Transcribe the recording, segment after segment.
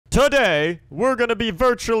Today, we're gonna be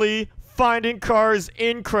virtually finding cars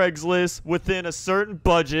in Craigslist within a certain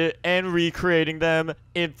budget and recreating them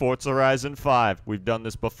in Forza Horizon 5. We've done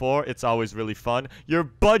this before. It's always really fun. Your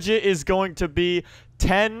budget is going to be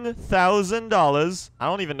 $10,000. I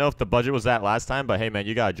don't even know if the budget was that last time, but hey man,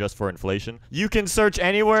 you gotta adjust for inflation. You can search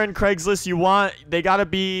anywhere in Craigslist you want. They gotta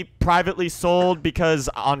be privately sold because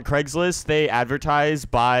on Craigslist, they advertise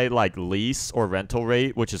by like lease or rental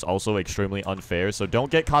rate, which is also extremely unfair. So don't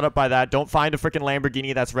get caught up by that. Don't find a freaking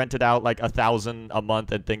Lamborghini that's rented out like $1,000 a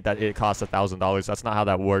month and think that it costs $1,000. That's not how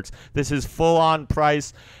that works. This is full on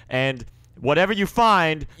price, and whatever you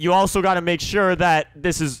find, you also got to make sure that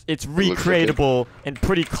it's recreatable and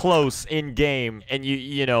pretty close in game, and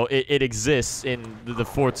you know it exists in the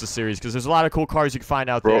Forza series because there's a lot of cool cars you can find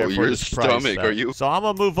out there for this price. So I'm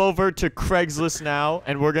gonna move over to Craigslist now,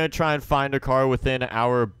 and we're gonna try and find a car within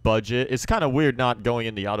our budget. It's kind of weird not going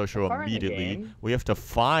in the auto show immediately. We have to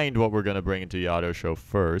find what we're gonna bring into the auto show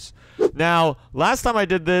first. Now, last time I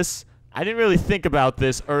did this, I didn't really think about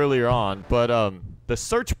this earlier on, but the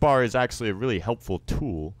search bar is actually a really helpful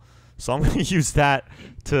tool, so I'm going to use that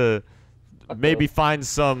to maybe find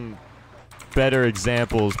some better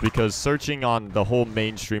examples, because searching on the whole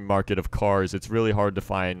mainstream market of cars, it's really hard to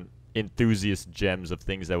find enthusiast gems of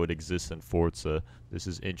things that would exist in Forza. This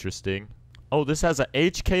is interesting. Oh, this has a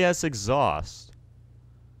HKS exhaust.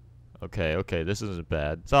 Okay, this isn't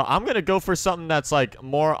bad. So I'm going to go for something that's like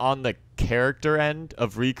more on the character end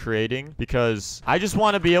of recreating, because I just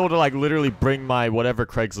want to be able to like literally bring my whatever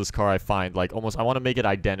Craigslist car I find, like almost, I want to make it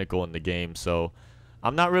identical in the game. So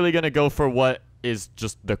I'm not really going to go for what is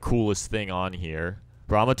just the coolest thing on here.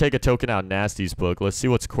 Bro, I'm going to take a token out of Nasty's book. Let's see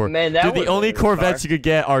what's Dude, the only Corvettes you could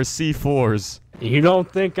get are C4s. You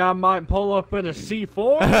don't think I might pull up in a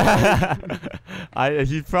C4?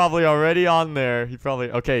 He's probably already on there. He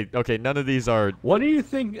probably... Okay, none of these are... What do you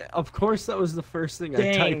think? Of course, that was the first thing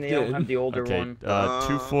I typed they don't have the older one.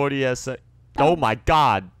 240 S... Oh my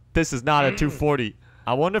god. This is not a 240.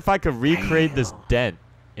 I wonder if I could recreate this dent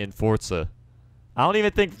in Forza. I don't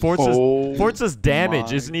even think Forza's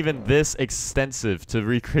damage isn't even this extensive to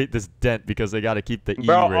recreate this dent, because they got to keep the E rating.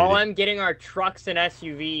 Bro, all I'm getting are trucks and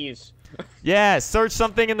SUVs. Yeah, search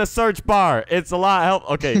something in the search bar. It's a lot of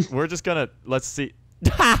help. Okay, we're just gonna... Let's see.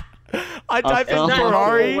 I type in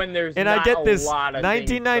Ferrari, and I get this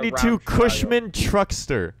 1992 Cushman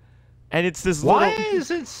Truckster. And it's this Why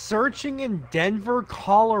is it searching in Denver,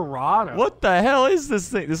 Colorado? What the hell is this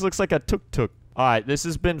thing? This looks like a tuk-tuk. Alright, this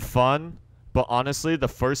has been fun. But honestly, the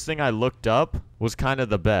first thing I looked up was kind of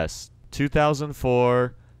the best.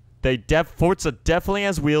 2004. Forza definitely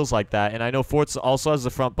has wheels like that, and I know Forza also has the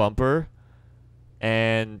front bumper,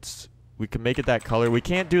 and we can make it that color. We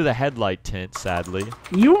can't do the headlight tint, sadly.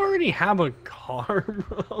 You already have a car,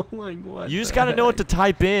 bro. Like, what? You just gotta know what to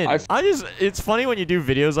type in. It's funny when you do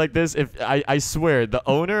videos like this. I swear, the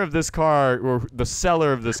owner of this car or the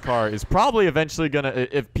seller of this car is probably eventually gonna.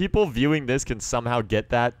 If people viewing this can somehow get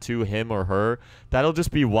that to him or her, that'll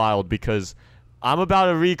just be wild, because I'm about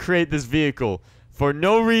to recreate this vehicle for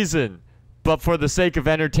no reason, but for the sake of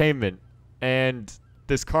entertainment. And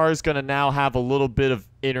this car is going to now have a little bit of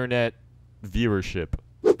internet viewership.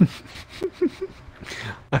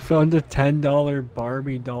 I found a $10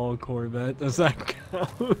 Barbie doll Corvette. Does that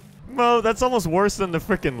count? Mo, that's almost worse than the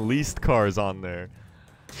freaking leased cars on there.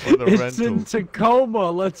 It's in Tacoma.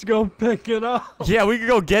 Let's go pick it up. Yeah, we can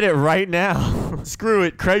go get it right now. Screw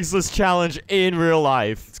it. Craigslist challenge in real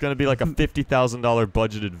life. It's going to be like a $50,000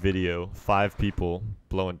 budgeted video. 5 people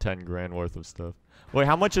blowing 10 grand worth of stuff. Wait,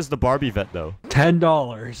 how much is the Barbie vet, though?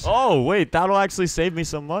 $10. Oh, wait, that'll actually save me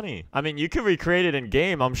some money. I mean, you can recreate it in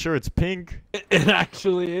game. I'm sure it's pink. It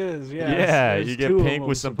actually is, yeah. Yeah, you get pink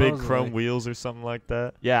with some big chrome wheels or something like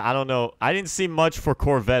that. Yeah, I don't know. I didn't see much for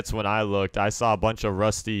Corvettes when I looked. I saw a bunch of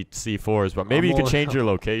rusty C4s, but maybe you could change your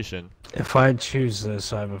location. If I choose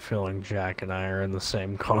this, I have a feeling Jack and I are in the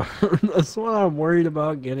same car. That's what I'm worried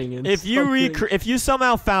about getting in. If you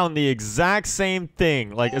somehow found the exact same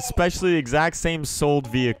thing, like especially the exact same sold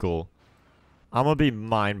vehicle, I'm gonna be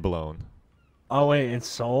mind blown. Oh wait, it's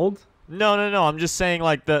sold? No. I'm just saying,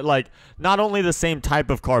 like, not only the same type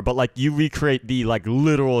of car, but like you recreate the like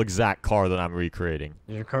literal exact car that I'm recreating.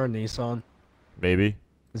 Is your car Nissan? Maybe.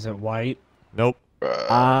 Is it white? Nope.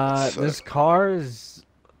 This car is...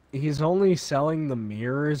 He's only selling the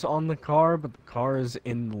mirrors on the car, but the car is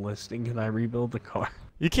in the listing. Can I rebuild the car?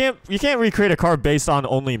 You can't recreate a car based on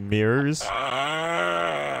only mirrors.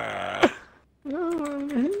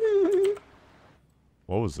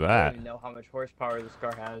 What was that? I don't even know how much horsepower this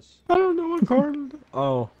car has. I don't know what car.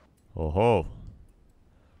 Oh. Oh ho.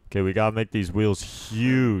 Okay, we gotta make these wheels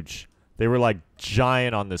huge. They were like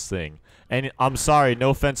giant on this thing. And I'm sorry,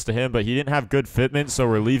 no offense to him, but he didn't have good fitment, so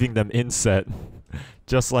we're leaving them inset.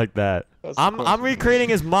 Just like that. I'm recreating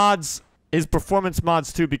his mods, his performance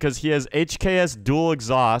mods too, because he has HKS dual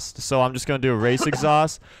exhaust, so I'm just gonna do a race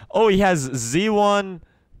exhaust. Oh, he has Z1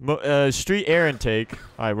 street air intake.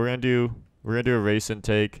 All right, we're gonna do a race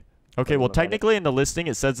intake. Okay, well technically in the listing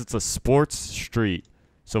it says it's a sports street,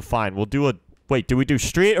 so fine. We'll do a wait. Do we do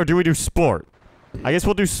street or do we do sport? I guess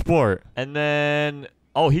we'll do sport. And then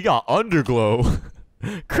oh, he got underglow.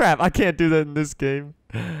 Crap, I can't do that in this game.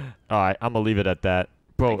 All right, I'm gonna leave it at that.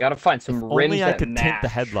 Bro, I gotta find some rims only I that could tint the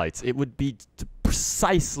match. headlights. It would be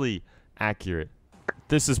precisely accurate.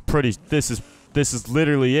 This is pretty. This is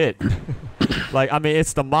literally it. Like, I mean,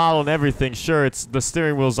 it's the model and everything. Sure, it's the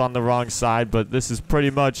steering wheel's on the wrong side, but this is pretty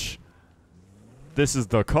much. This is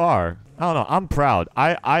the car. I don't know. I'm proud.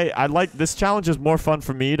 I like this challenge. Is more fun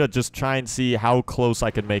for me to just try and see how close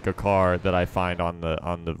I can make a car that I find on the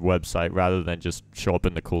website rather than just show up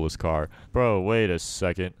in the coolest car. Bro, wait a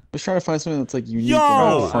second. I was trying to find something that's like unique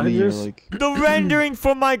Yo! and funny or like. The rendering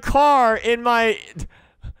for my car in my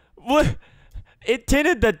what? It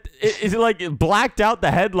tinted that it like blacked out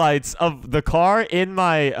the headlights of the car in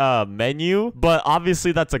my menu, but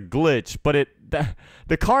obviously that's a glitch. But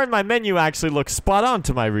the car in my menu actually looks spot on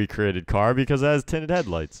to my recreated car because it has tinted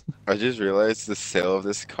headlights. I just realized the sale of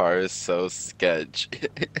this car is so sketch.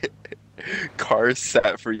 Car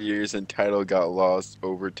sat for years and title got lost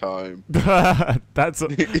over time. that's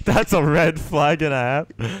a red flag and a half.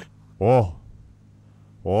 Whoa.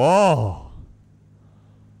 Whoa.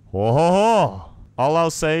 Whoa. All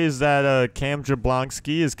I'll say is that Cam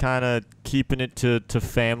Jablonski is kind of keeping it to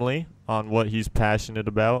family on what he's passionate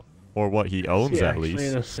about. Or what he owns, at least.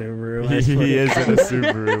 In a Subaru. He is in a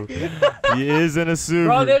Subaru. He is in a Subaru.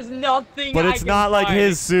 Bro, there's nothing. But I it's can not like find.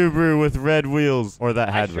 his Subaru with red wheels, or that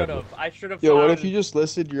I had should red have. wheels. I should have. Yo, what if you just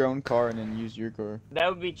listed your own car and then used your car? That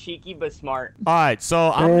would be cheeky but smart. All right, so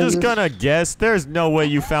I'm just gonna guess. There's no way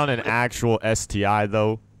you found an actual STI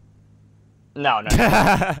though. No.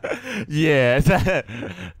 Yeah,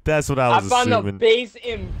 that's what I was I found assuming. the base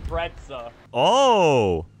Impreza.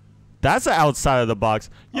 Oh, that's an outside of the box.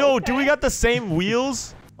 Yo, do we Okay. got the same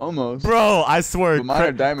wheels? Almost. Bro, I swear, But mine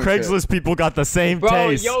are diamond Craigslist people got the same Bro,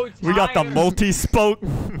 taste. yo, We got the tires. multi-spoke.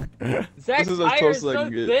 Zach's is as tires close as I so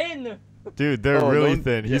can get. thin. Dude, they're Oh, really don't-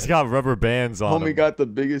 thin. He's yeah. got rubber bands on Homie them. got the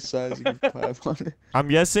biggest size you can have on it. I'm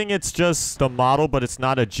guessing it's just the model, but it's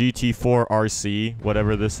not a GT4 RC,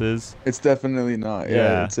 whatever this is. It's definitely not. Yeah.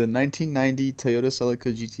 Yeah, it's a 1990 Toyota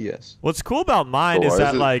Celica GTS. What's cool about mine Oh, is is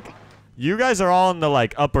that, it- like, you guys are all in the,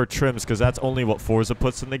 like, upper trims because that's only what Forza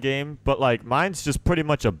puts in the game. But, like, mine's just pretty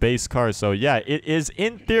much a base car. So, yeah, it is,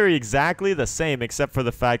 in theory, exactly the same except for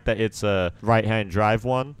the fact that it's a right-hand drive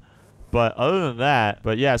one. But other than that,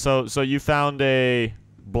 but, yeah, so you found a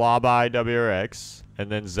Blob Eye WRX,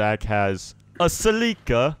 and then Zach has a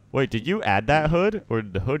Celica. Wait, did you add that hood, or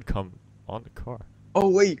did the hood come on the car? Oh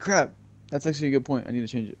wait, crap. That's actually a good point. I need to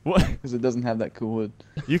change it What? because it doesn't have that cool hood.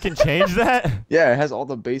 You can change that? Yeah, it has all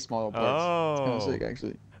the base model parts. It's kind Oh. of sick,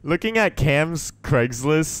 actually. Looking at Cam's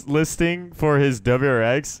Craigslist listing for his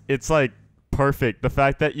WRX, it's like perfect. The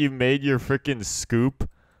fact that you made your freaking scoop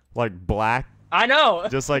like black, I know.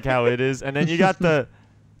 just like how it is, and then you got the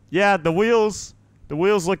wheels. The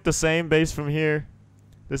wheels look the same based from here.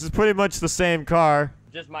 This is pretty much the same car.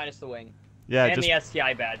 Just minus the wing. Yeah, And just the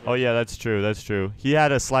STI badge. oh yeah, that's true. That's true. He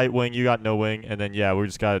had a slight wing. You got no wing, and then yeah, we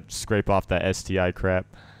just gotta scrape off that STI crap.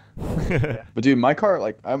 But dude, my car,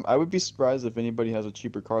 like, I would be surprised if anybody has a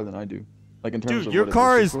cheaper car than I do. Like in terms Dude, of your what it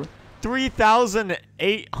car listed is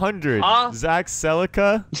 3,800. Huh? Zach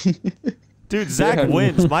Celica. for. Dude, Zach Yeah.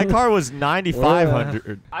 wins. My car was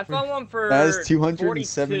 9,500. I found one for That has 42,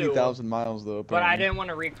 270,000 miles though. but I apparently. didn't want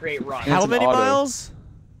to recreate run. Yeah. How an many auto. miles?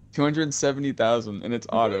 270,000 and it's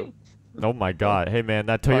auto. Oh my god. Hey man,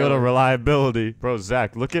 that Toyota reliability. Bro,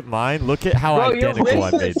 Zach, look at mine. Look at how Bro, your identical I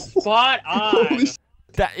wrist made. is spot on. Holy sh-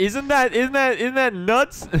 That isn't that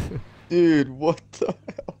nuts? Dude, what the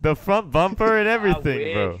hell? The front bumper and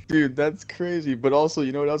everything, bro. wish. Dude, that's crazy. But also,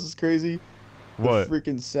 you know what else is crazy? The What?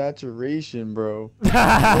 freaking saturation, bro.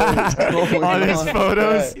 On his on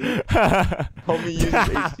photos. Homie uses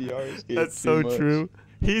HDR escape That's too so much. true.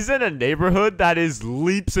 He's in a neighborhood that is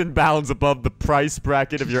leaps and bounds above the price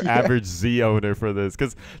bracket of your Yeah. average Z owner for this.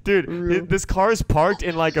 Because, dude, For real. this car is parked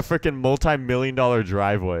in like a freaking multi-million-dollar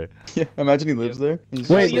driveway. Yeah, imagine he lives there. He's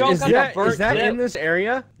Wait, just you don't is got the that burnt in tip. this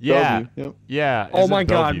area? Yeah, Bellevue, Yep. yeah. Oh it's in my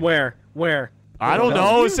god, Bellevue. where? I don't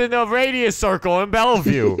know. It's in a radius circle in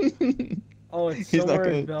Bellevue. Oh, it's He's not somewhere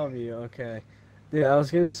gonna- in Bellevue. Okay. Yeah, I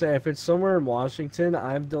was gonna say if it's somewhere in Washington,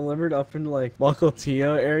 I've delivered up into like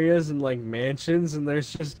Mukilteo areas and like mansions, and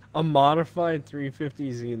there's just a modified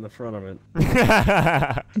 350Z in the front of it.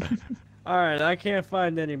 All right, I can't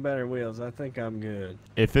find any better wheels. I think I'm good.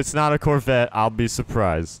 If it's not a Corvette, I'll be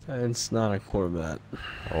surprised. It's not a Corvette.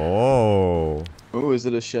 Oh. Oh, is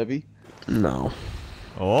it a Chevy? No.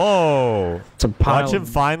 Oh. It's a pile. Watch him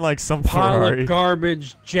find like some pile Ferrari. of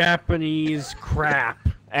garbage Japanese crap.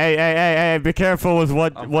 Hey, be careful with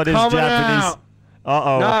what is Coming Japanese. out.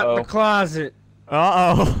 Uh-oh. Not the closet.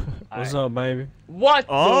 Uh-oh. What's up, baby? What?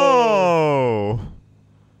 Oh.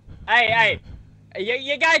 Hey,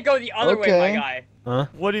 you gotta go the other way, my guy. Huh?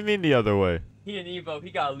 What do you mean the other way? He an Evo.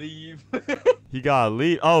 He gotta leave. He gotta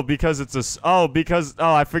leave. Oh, because it's a. Oh,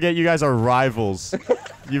 I forget you guys are rivals.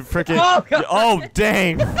 You freaking. Oh, God. Oh,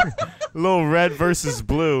 dang. Little red versus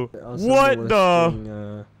blue. What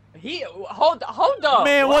the? Hold up.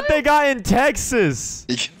 Man, what they got in Texas?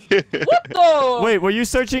 What the? Wait, were you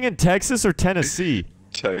searching in Texas or Tennessee?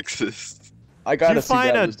 Texas. I gotta you see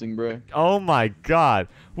find that a- listing, bro. Oh my God.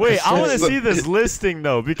 Wait, I want to It's the- see this listing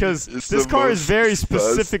though because it's this the car is most very sus-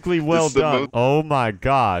 specifically well it's the done. most- Oh my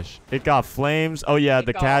gosh. It got flames. Oh yeah,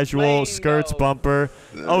 the got casual flames, skirts though. bumper.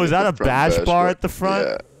 Oh, is that a The front bash bar bar. at the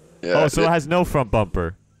front? Yeah. Oh, so it has no front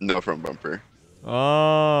bumper. no front bumper.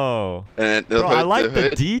 Oh. And the Bro, I hood- like the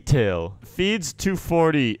hood- detail. Feeds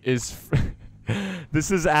 240 is.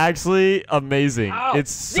 This is actually amazing. Ow. It's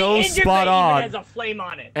so the engine spot bay on. even has a flame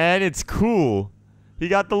on it. And it's cool. He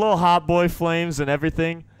got the little hot boy flames and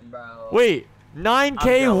everything. Bro. Wait, I'm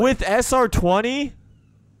 9K jealous. with SR20?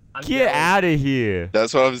 I'm Get jealous. out of here.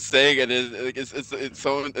 That's what I'm saying. And it's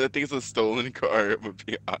so. I think it's a stolen car. To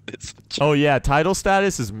be honest. Oh yeah, title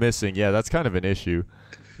status is missing. Yeah, that's kind of an issue.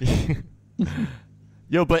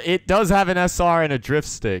 Yo, but it does have an SR and a drift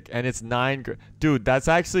stick, and it's 9 grand. Dude, that's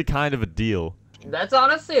actually kind of a deal. That's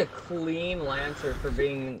honestly a clean Lancer for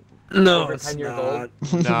being No, over it's 10 years not.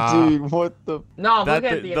 old. Nah. Dude, what the? No, I'm That looking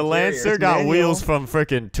at the the interior. Lancer got manual. wheels from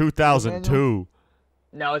freaking 2002.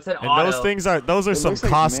 No, it's an And auto. those are It some looks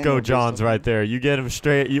like manual Costco based Johns on- right there. You get them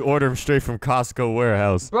straight, you order them straight from Costco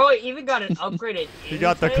warehouse. Bro, it even got an upgraded You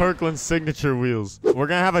got the intake. Kirkland signature wheels. We're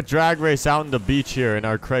gonna have a drag race out in the beach here in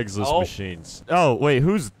our Craigslist Oh. machines. Oh wait,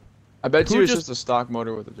 who's? I bet Who you it's just- just a stock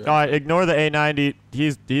motor with a jack. All right, ignore the A90.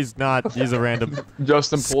 He's not. He's a random.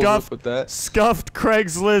 Justin pulled Scuff- up with that. Scuffed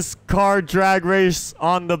Craigslist car drag race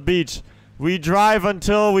on the beach. We drive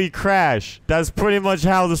until we crash. That's pretty much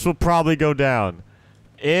how this will probably go down.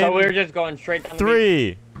 In So we're just going straight down the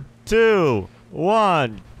beach. 3, 2,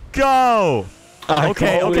 1, go!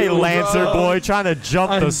 Okay, Lancer boy, trying to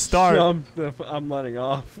jump the start. I'm letting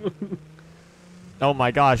off. Oh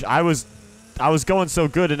my gosh, I was going so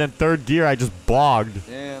good, and then third gear I just bogged.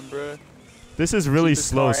 Damn, bro. This is really Cheapest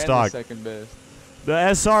slow car and the stock. second best. The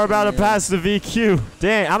SR about to Yeah. pass the VQ.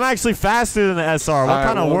 Dang, I'm actually faster than the SR. What Alright,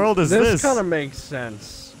 kind of well, world is this this? kind of makes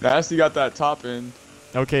sense. That's you got that top end.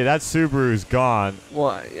 Okay, that Subaru's gone.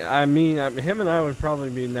 Well, I mean, him and I would probably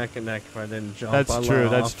be neck and neck if I didn't jump. That's I true.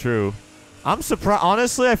 let That's off. true. I'm surprised.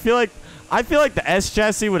 Honestly, I feel like the S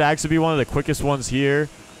chassis would actually be one of the quickest ones here,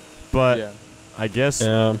 but Yeah. I guess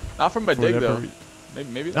Yeah. Not from a for dig whatever though. re-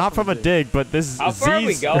 Maybe not from a dig, but this How far are we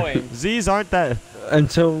Z's going? Z's aren't that.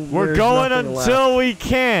 Until We're there's going nothing left. until we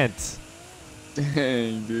can't.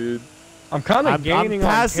 Dang, dude. I'm kind I'm of gaining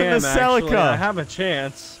passing on the Cam, actually. Celica. I have a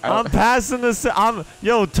chance. I'm passing the.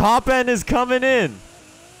 Yo, top end is coming in.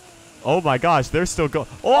 Oh my gosh, they're still going.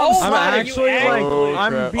 Oh, Oh I'm I'm my, sliding. you actually like angry. Oh,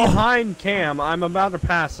 I'm crap. behind Cam. I'm about to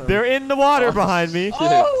pass him. They're in the water behind me.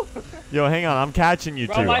 Oh! Yo, hang on, I'm catching you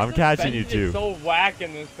Bro, two. my I'm catching you suspension is two. so whack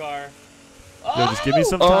in this car. Yo, just give me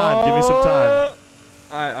some Oh! time. Give me some time.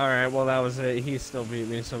 All right. Well, that was it. He still beat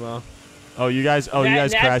me somehow. Oh, you guys. Oh, you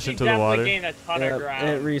guys crash into the water. Gained a ton of ground.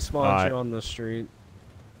 It respawns Alright. you on the street.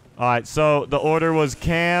 All right, so the order was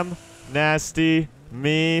Cam, Nasty,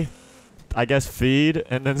 me, I guess Feed,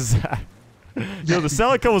 and then Zach. Yo, the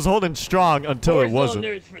Celica was holding strong until it Forza wasn't.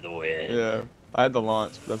 News for the win. Yeah. I had the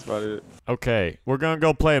launch, but that's about it. Okay, we're gonna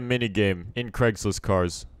go play a mini game in Craigslist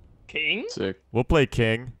cars. King? Sick. We'll play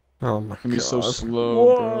King. Oh my Gonna be so gosh.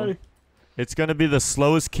 slow, bro. Why? It's gonna be the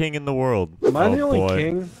slowest king in the world. Am I oh the only boy.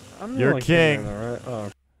 king? I'm the You're only king. right now,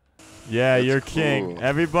 right? Yeah, That's you're king. cool.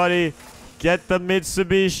 Everybody, get the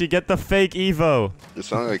Mitsubishi. Get the fake Evo. It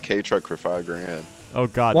sounds like a K truck for $5,000. Oh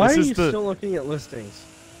God, Why this are is you the. still looking at listings?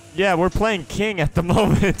 Yeah, we're playing King at the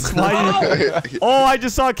moment. Why you... Oh, I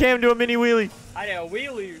just saw Cam do a mini wheelie. I know,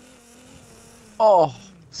 wheelie. Oh,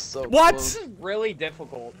 so What? This is really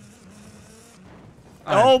difficult.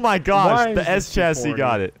 Oh my gosh, Why the is S this chassis 240?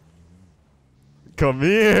 got it. Come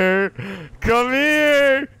here. Come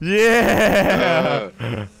here. Yeah.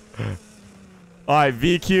 All right,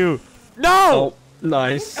 VQ. No. Oh,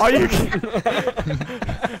 nice. Are you? Come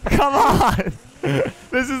on.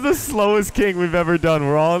 This is the slowest king we've ever done.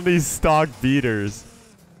 We're all in these stock beaters.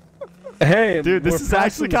 Hey, Dude, this is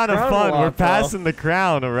actually kind of fun. We're passing though. the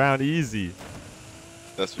crown around easy.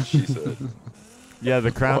 That's what she said. Yeah,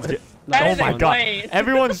 the crown's get. That Oh is my god. insane.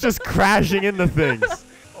 Everyone's just crashing into things.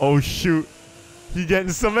 Oh shoot. He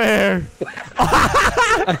getting some air. Man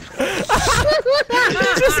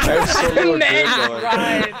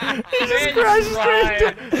tried. Man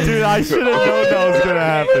tried. Dude, I should have known that was gonna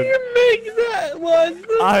happen. Make that one.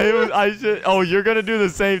 I should. Oh, you're gonna do the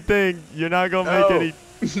same thing. You're not gonna make any.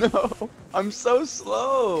 No, I'm so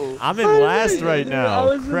slow. I'm in last right now. I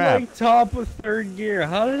was Crap. in like top of third gear.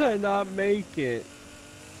 How did I not make it?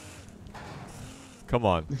 Come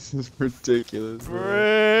on. This is ridiculous.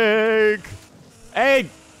 Break. Hey. No.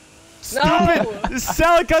 Stupid.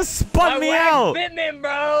 Celica spun me out. Fitment,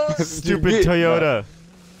 bro. Stupid Toyota.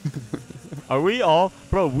 Are we all,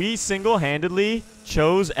 bro? We single-handedly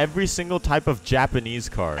chose every single type of Japanese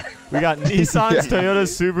car. We got Nissans,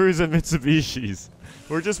 Toyotas, Subarus, and Mitsubishis.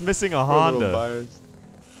 We're just missing a Honda.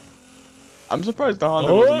 I'm surprised the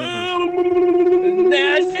Honda wasn't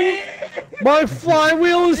Nasty. My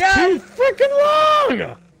flywheel is too freaking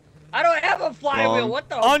long. I don't have a flywheel. Wrong. What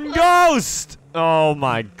the? Unghost! Oh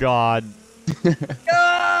my god.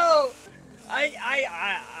 No.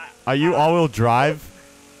 Are you all-wheel drive?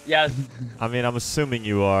 Yes. I mean, I'm assuming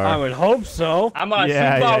you are. I would hope so. I'm a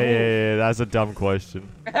Yeah. That's a dumb question.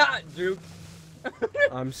 Duke.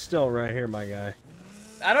 I'm still right here, my guy.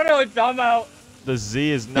 I don't know what you're talking about. The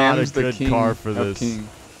Z is not Cam's a the good king car for of this. king.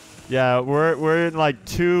 Yeah, we're in like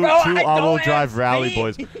two Bro, I all-wheel don't drive have rally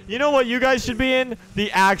speed. boys. You know what you guys should be in?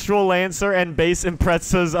 The actual Lancer and base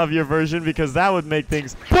Imprezas of your version, because that would make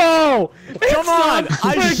things. Bro, Come on!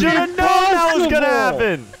 I should have known that was gonna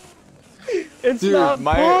happen. It's Dude, not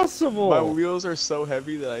my possible. wheels are so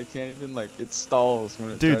heavy that I can't even it stalls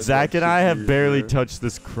when it Dude, tries to, Zach and I have shoot barely you. touched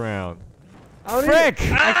this crown. I don't Frick!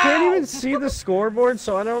 even- I can't even see the scoreboard,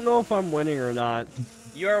 so I don't know if I'm winning or not.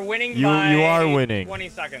 You are winning You by are winning. 20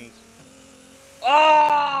 seconds.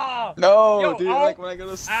 Oh! No, Yo, dude, ow, when I go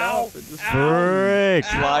to ow, stop, it just Frick!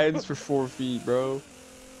 slides for 4 feet, bro.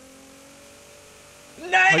 Are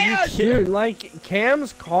you Nice! kidding? Dude,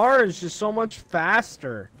 Cam's car is just so much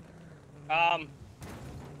faster.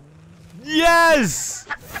 Yes!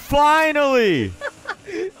 Finally!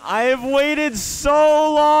 I have waited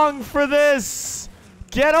so long for this!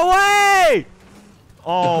 Get away!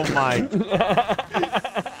 Oh my.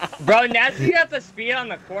 Bro, Nasty got the speed on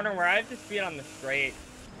the corner where I have the speed on the straight.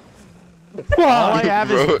 All I have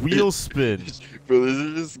Bro. is wheel spin. Bro, this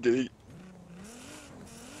is just getting.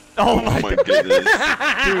 Oh Oh my my god. goodness. Dude,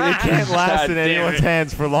 it can't last in God damn anyone's it.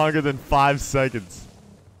 hands for longer than 5 seconds.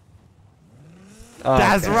 Oh,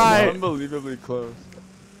 That's okay. right. Unbelievably close.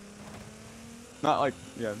 Not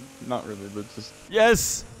not really, but just.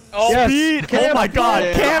 Yes. Oh, Yes. Speed. Cam, Oh my god.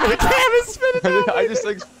 Cam. Cam is spinning out.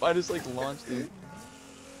 I just launched it.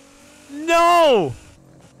 No.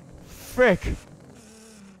 Frick.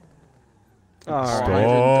 Alright.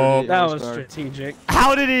 Stop. That was strategic.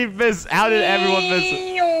 How did he miss? How did everyone miss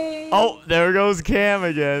it? Oh, there goes Cam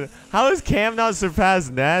again. How has Cam not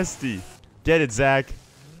surpassed Nasty? Get it, Zach.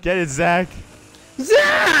 Get it, Zach.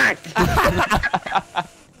 Zach!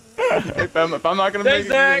 If I'm not gonna Thanks, make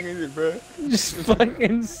Zach. anything easy, bro. Just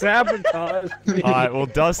fucking sabotage me. Alright, well, I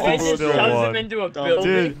Dustin just still shoves him won. into a Don't-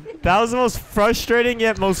 building. Dude, that was the most frustrating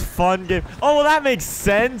yet most fun game. Oh, well, that makes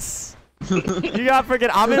sense. You got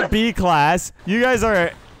freaking. I'm in B class. You guys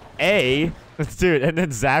are A. Dude, and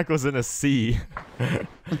then Zach was in a C.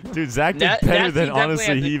 Dude, Zach did better Nasty than definitely honestly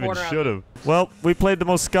had the he even corner on should have. Well, we played the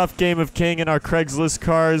most scuffed game of King in our Craigslist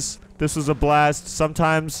cars. This was a blast.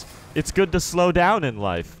 Sometimes it's good to slow down in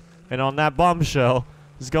life. And on that bombshell,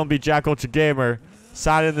 this is going to be JackUltraGamer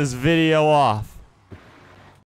signing this video off.